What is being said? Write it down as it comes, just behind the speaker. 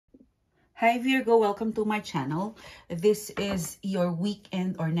Hi Virgo, welcome to my channel. This is your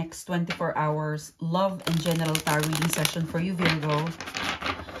weekend or next 24 hours love and general tarot reading session for you, Virgo.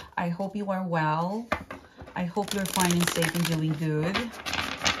 I hope you are well. I hope you're fine and safe and doing good.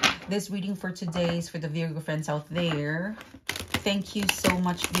 This reading for today is for the Virgo friends out there. Thank you so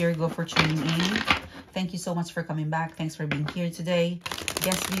much, Virgo, for tuning in. Thank you so much for coming back. Thanks for being here today.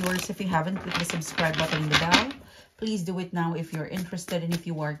 Guest viewers, if you haven't, click the subscribe button in the bell. Please do it now if you're interested and if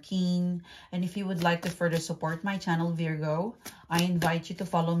you are keen. And if you would like to further support my channel, Virgo, I invite you to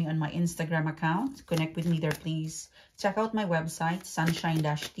follow me on my Instagram account. Connect with me there, please. Check out my website,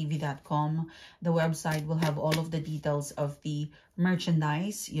 sunshine-tv.com. The website will have all of the details of the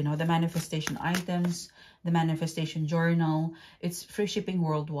merchandise, you know, the manifestation items, the manifestation journal. It's free shipping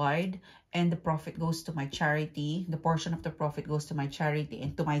worldwide. And the profit goes to my charity. The portion of the profit goes to my charity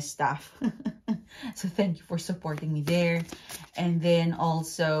and to my staff. So thank you for supporting me there. And then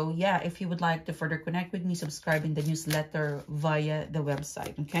also, yeah, if you would like to further connect with me, subscribe in the newsletter via the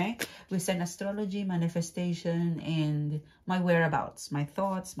website, okay? We send astrology, manifestation, and my whereabouts, my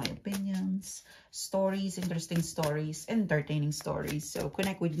thoughts, my opinions, stories, interesting stories, entertaining stories. So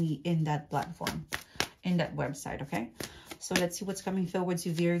connect with me in that platform, in that website, okay? So let's see what's coming towards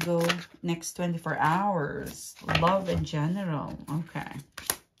you, Virgo, next 24 hours. Love in general. Okay.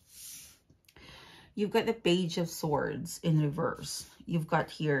 You've got the Page of Swords in reverse. You've got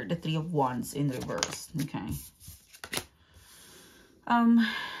here the Three of Wands in reverse. Okay.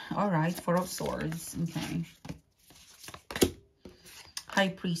 All right. Four of Swords. Okay. High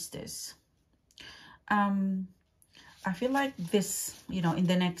Priestess. I feel like this, you know, in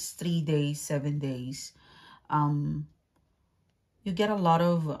the next 3 days, 7 days, you get a lot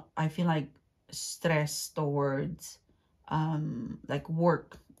of, I feel like, stress towards like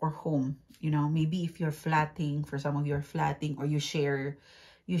work or home. You know, maybe if you're flatting, for some of you are flatting, or you share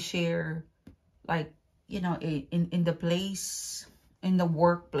like, you know, in the place, in the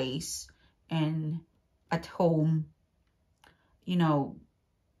workplace and at home. You know,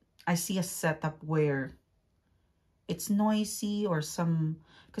 I see a setup where it's noisy or some,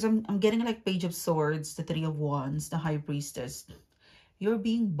 because I'm getting like Page of Swords, the Three of Wands, the High Priestess. You're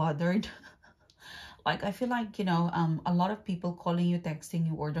being bothered. Like, I feel like, you know, a lot of people calling you, texting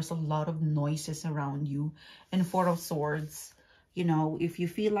you, or there's a lot of noises around you. And Four of Swords, you know, if you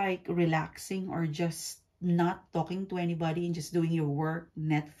feel like relaxing or just not talking to anybody and just doing your work,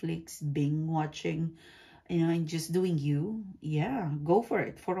 Netflix, Bing watching, you know, and just doing you, yeah, go for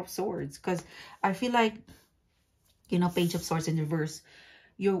it, Four of Swords. Because I feel like, you know, Page of Swords in reverse,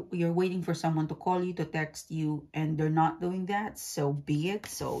 you're waiting for someone to call you, to text you, and they're not doing that. So be it.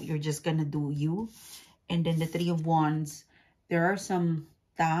 So you're just gonna do you. And then the Three of Wands, there are some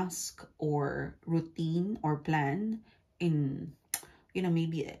task or routine or plan in, you know,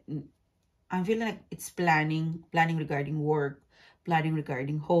 maybe I'm feeling like it's planning regarding work, planning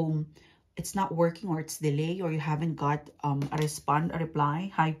regarding home. It's not working, or it's delayed, or you haven't got a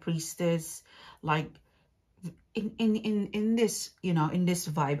reply. High Priestess, like, in this, you know, in this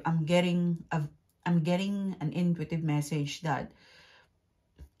vibe, I'm getting an intuitive message that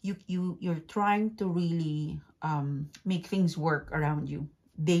you're trying to really make things work around you,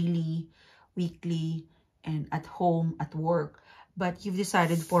 daily, weekly, and at home, at work. But you've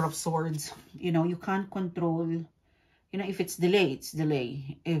decided, Four of Swords, you know, you can't control, you know, if it's delay, it's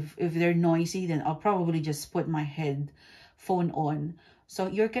delay. If they're noisy, then I'll probably just put my phone on. So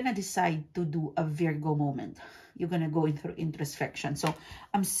you're gonna decide to do a Virgo moment. You're gonna go into introspection. So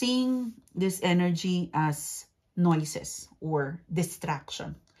I'm seeing this energy as noises or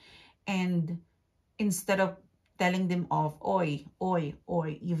distraction. And instead of telling them off, oi, oi,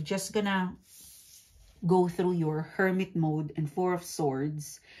 oi, you're just gonna go through your hermit mode and Four of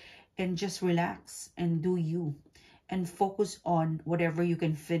Swords and just relax and do you. And focus on whatever you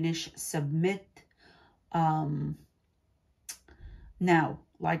can finish, submit. Now,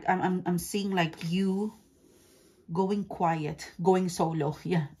 like, I'm seeing like you going quiet, going solo,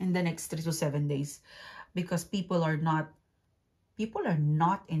 yeah, in the next 3 to 7 days, because people are not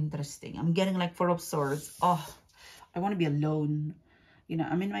interesting. I'm getting like Four of Swords. Oh, I want to be alone. You know,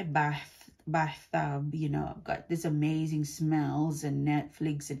 I'm in my bathtub, you know, I've got this amazing smells and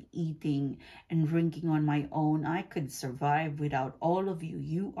Netflix and eating and drinking on my own. I could survive without all of you.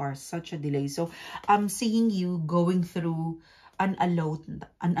 You are such a delay. So I'm seeing you going through an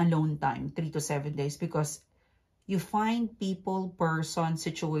alone time, 3 to 7 days, because you find people, person,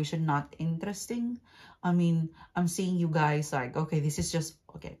 situation not interesting. I mean, I'm seeing you guys like, okay, this is just,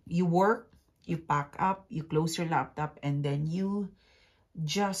 okay, you work, you pack up, you close your laptop, and then you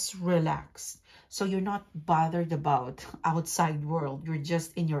just relax. So you're not bothered about outside world. You're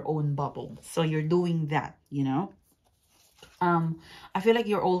just in your own bubble. So you're doing that, you know. I feel like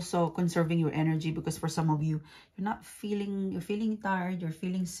you're also conserving your energy, because for some of you, you're feeling tired, you're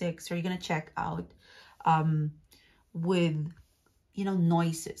feeling sick, so you're gonna check out with, you know,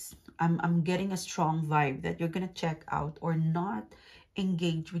 noises. I'm getting a strong vibe that you're gonna check out or not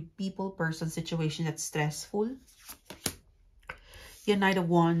engage with people, person, situation that's stressful. Your Knight of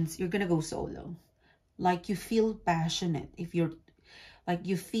Wands, you're gonna go solo. Like, you feel passionate if you're, like,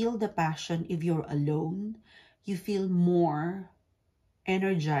 you feel the passion if you're alone. You feel more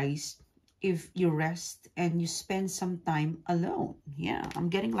energized if you rest and you spend some time alone. Yeah, I'm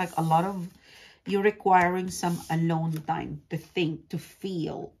getting like a lot of, you're requiring some alone time to think, to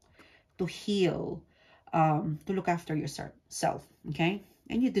feel, to heal, to look after yourself, okay?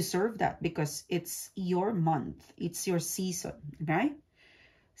 And you deserve that, because it's your month, it's your season, right?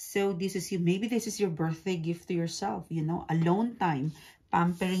 So this is you. Maybe this is your birthday gift to yourself, you know, alone time,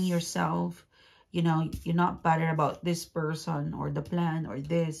 pampering yourself. You know, you're not bothered about this person or the plan or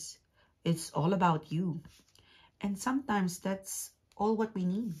this. It's all about you. And sometimes that's all what we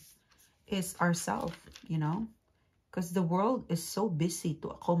need is ourselves, you know, because the world is so busy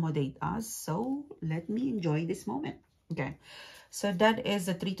to accommodate us. So let me enjoy this moment. Okay. So that is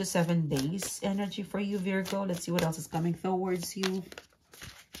the 3 to 7 days energy for you, Virgo. Let's see what else is coming towards you.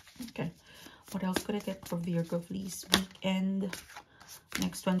 Okay, what else could I get for Virgo, please? Weekend,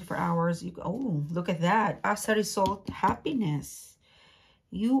 next 24 hours. Oh, look at that. As a result, happiness.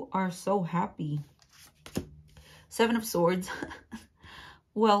 You are so happy. 7 of Swords.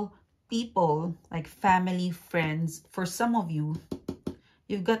 Well, people, like family, friends, for some of you,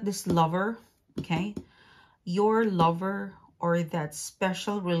 you've got this lover, okay? Your lover, or that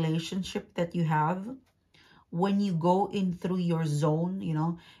special relationship that you have, when you go in through your zone, you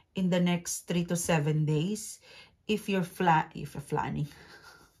know, in the next 3 to 7 days, if you're flying,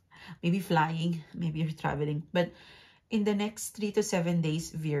 maybe flying, maybe you're traveling, but in the next 3 to 7 days,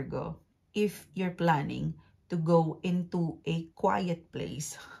 Virgo, if you're planning to go into a quiet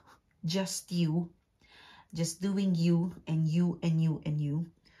place, just you, just doing you and you and you and you,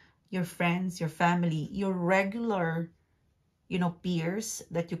 your friends, your family, your regular, you know, peers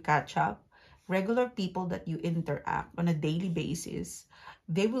that you catch up, regular people that you interact on a daily basis,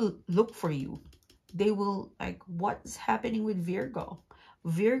 they will look for you. They will like, what's happening with Virgo?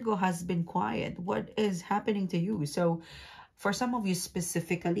 Virgo has been quiet. What is happening to you? So for some of you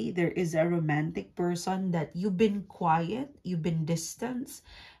specifically, there is a romantic person that you've been quiet, you've been distanced.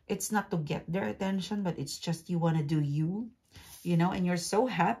 It's not to get their attention, but it's just you want to do you. You know, and you're so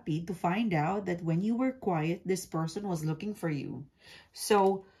happy to find out that when you were quiet, this person was looking for you.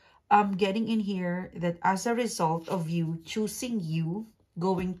 So I'm getting in here that as a result of you choosing you,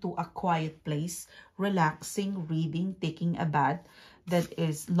 going to a quiet place, relaxing, reading, taking a bath, that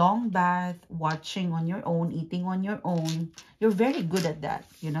is long bath, watching on your own, eating on your own, you're very good at that.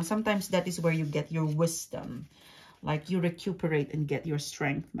 You know, sometimes that is where you get your wisdom, like you recuperate and get your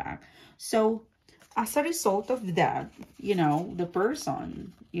strength back. So as a result of that, you know, the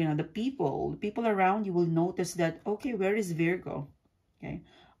person, you know, the people around you will notice that, okay, where is Virgo? Okay,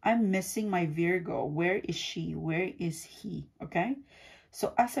 I'm missing my Virgo. Where is she? Where is he? Okay,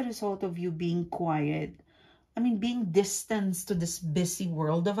 so as a result of you being quiet, I mean, being distanced to this busy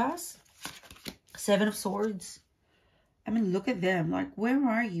world of us, 7 of Swords, I mean, look at them. Like, where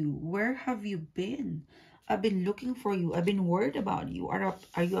are you? Where have you been? I've been looking for you. I've been worried about you.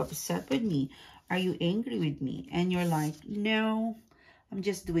 Are you upset with me? Are you angry with me? And you're like, no, I'm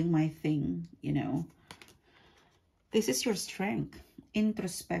just doing my thing, you know. This is your strength.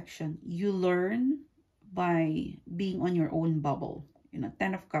 Introspection. You learn by being on your own bubble. You know,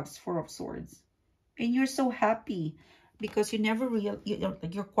 10 of Cups, 4 of Swords. And you're so happy because you never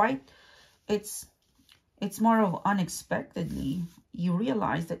you're quite, it's more of unexpectedly, you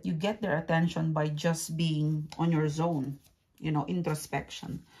realize that you get their attention by just being on your zone, you know,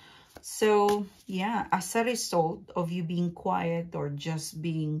 introspection. So yeah, as a result of you being quiet or just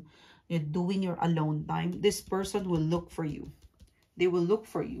being, you know, doing your alone time, this person will look for you. They will look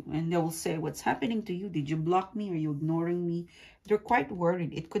for you and they will say, what's happening to you? Did you block me? Are you ignoring me? They're quite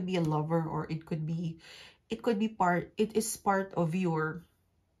worried. It could be a lover, or it is part of your,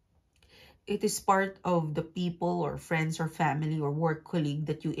 it is part of the people or friends or family or work colleague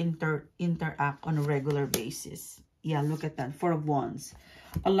that you interact on a regular basis. Yeah, look at that. 4 of Wands.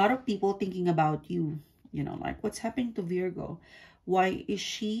 A lot of people thinking about you, you know, like, what's happening to Virgo? Why is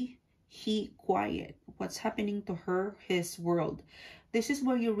he quiet? What's happening to her, his world? This is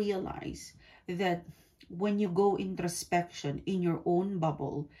where you realize that when you go introspection in your own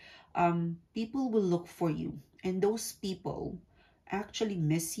bubble, people will look for you. And those people actually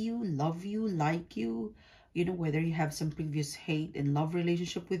miss you, love you, like you, you know, whether you have some previous hate and love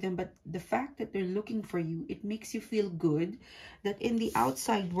relationship with them. But the fact that they're looking for you, it makes you feel good that in the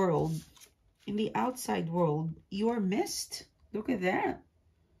outside world, you are missed. Look at that.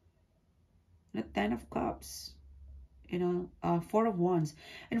 The 10 of Cups. You know, 4 of Wands.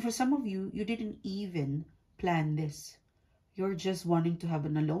 And for some of you, you didn't even plan this. You're just wanting to have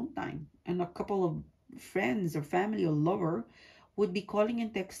an alone time. And a couple of friends or family or lover would be calling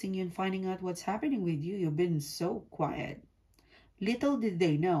and texting you and finding out what's happening with you. You've been so quiet. Little did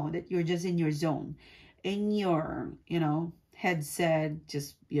they know that you're just in your zone, in your, you know, headset,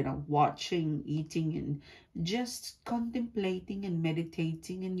 just, you know, watching, eating, and just contemplating and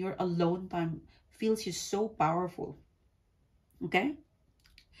meditating. And your alone time feels you so powerful. Okay?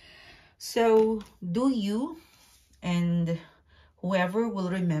 So do you, and whoever will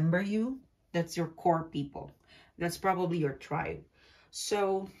remember you, that's your core people. That's probably your tribe.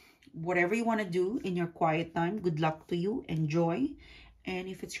 So whatever you want to do in your quiet time, good luck to you. Enjoy. And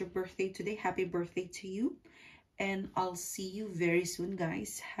if it's your birthday today, happy birthday to you. And I'll see you very soon,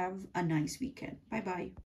 guys. Have a nice weekend. Bye-bye.